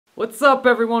What's up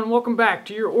everyone, welcome back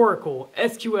to your Oracle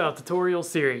SQL tutorial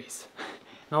series.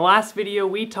 In the last video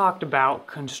we talked about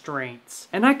constraints,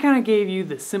 and I kind of gave you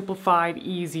the simplified,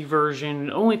 easy version.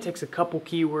 It only takes a couple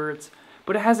keywords,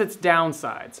 but it has its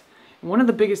downsides. And one of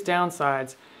the biggest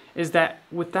downsides is that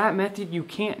with that method you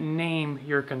can't name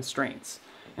your constraints.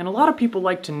 And a lot of people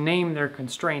like to name their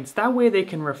constraints, that way they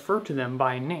can refer to them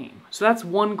by name. So that's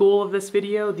one goal of this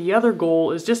video. The other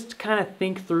goal is just to kind of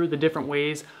think through the different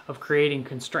ways of creating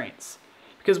constraints.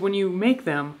 Because when you make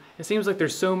them, it seems like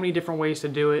there's so many different ways to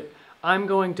do it. I'm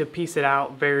going to piece it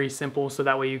out very simple so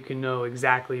that way you can know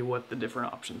exactly what the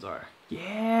different options are.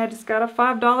 Yeah, I just got a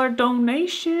 $5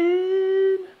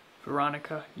 donation!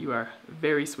 Veronica, you are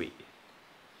very sweet.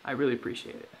 I really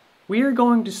appreciate it. We are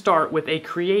going to start with a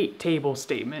create table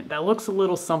statement that looks a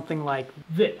little something like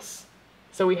this.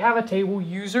 So we have a table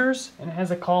users, and it has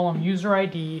a column user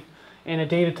ID and a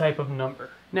data type of number.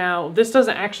 Now this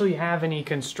doesn't actually have any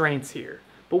constraints here,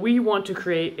 but we want to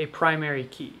create a primary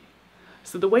key.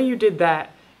 So the way you did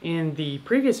that in the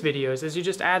previous videos is you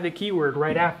just add the keyword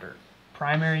right after.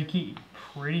 Primary key.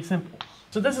 Pretty simple.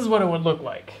 So this is what it would look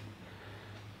like.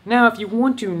 Now if you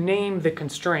want to name the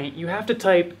constraint, you have to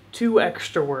type 2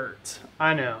 extra words.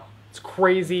 I know, it's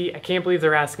crazy. I can't believe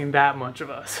they're asking that much of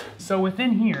us. So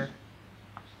within here,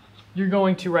 you're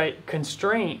going to write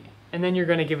constraint, and then you're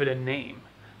going to give it a name.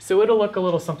 So it'll look a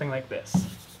little something like this.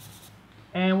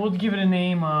 And we'll give it a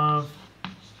name of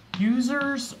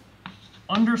users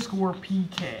underscore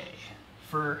PK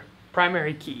for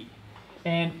primary key.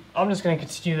 And I'm just going to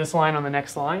continue this line on the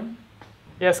next line.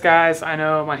 Yes guys, I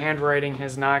know my handwriting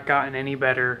has not gotten any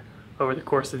better over the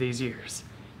course of these years.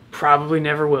 Probably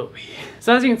never will be.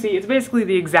 So as you can see, it's basically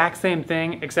the exact same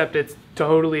thing, except it's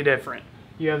totally different.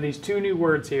 You have these 2 new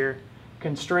words here,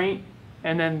 constraint,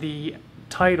 and then the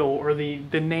title or the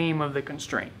name of the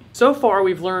constraint. So far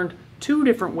we've learned 2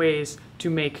 different ways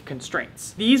to make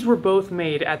constraints. These were both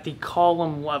made at the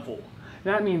column level.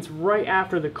 That means right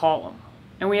after the column.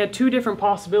 And we had 2 different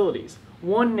possibilities,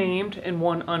 one named and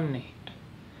one unnamed.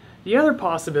 The other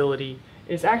possibility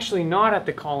is actually not at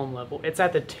the column level, it's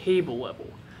at the table level.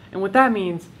 And what that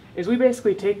means is we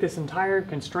basically take this entire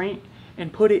constraint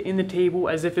and put it in the table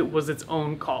as if it was its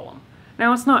own column.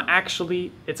 Now it's not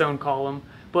actually its own column,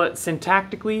 but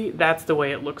syntactically that's the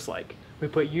way it looks like. We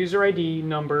put user ID,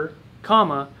 number,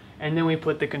 comma, and then we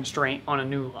put the constraint on a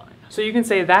new line. So you can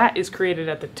say that is created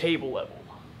at the table level.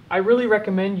 I really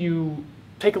recommend you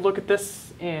take a look at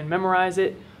this and memorize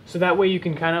it so that way you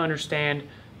can kind of understand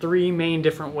 3 main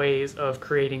different ways of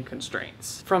creating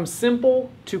constraints. From simple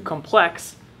to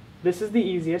complex, this is the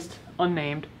easiest,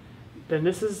 unnamed, then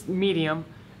this is medium,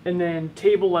 and then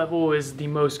table level is the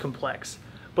most complex.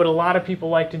 But a lot of people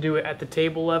like to do it at the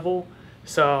table level,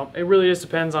 so it really just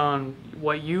depends on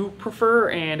what you prefer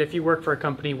and if you work for a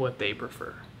company, what they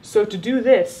prefer. So to do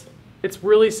this, it's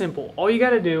really simple. All you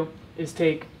gotta do is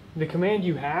take the command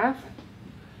you have,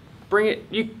 bring it,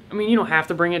 you don't have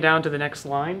to bring it down to the next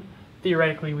line.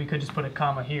 Theoretically, we could just put a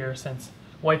comma here since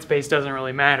white space doesn't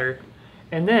really matter.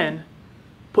 And then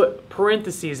put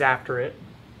parentheses after it.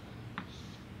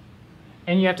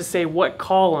 And you have to say what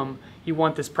column you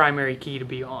want this primary key to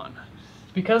be on.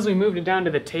 Because we moved it down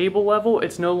to the table level,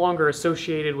 it's no longer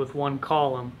associated with one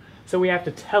column. So we have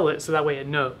to tell it so that way it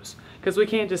knows. Because we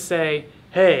can't just say,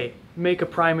 hey, make a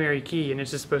primary key, and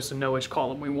it's just supposed to know which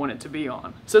column we want it to be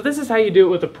on. So this is how you do it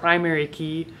with a primary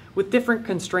key. With different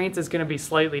constraints, it's going to be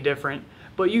slightly different,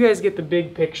 but you guys get the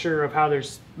big picture of how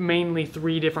there's mainly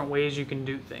 3 different ways you can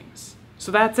do things.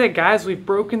 So that's it guys, we've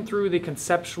broken through the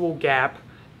conceptual gap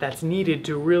that's needed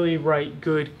to really write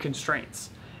good constraints.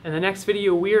 In the next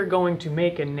video, we are going to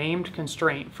make a named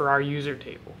constraint for our user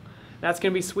table. That's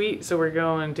going to be sweet, so we're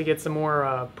going to get some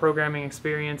more programming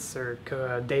experience or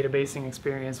databasing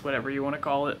experience, whatever you want to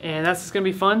call it. And that's just going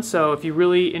to be fun, so if you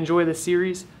really enjoy this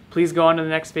series, please go on to the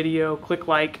next video, click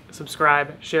like,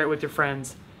 subscribe, share it with your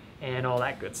friends, and all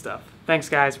that good stuff. Thanks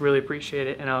guys, really appreciate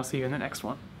it, and I'll see you in the next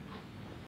one.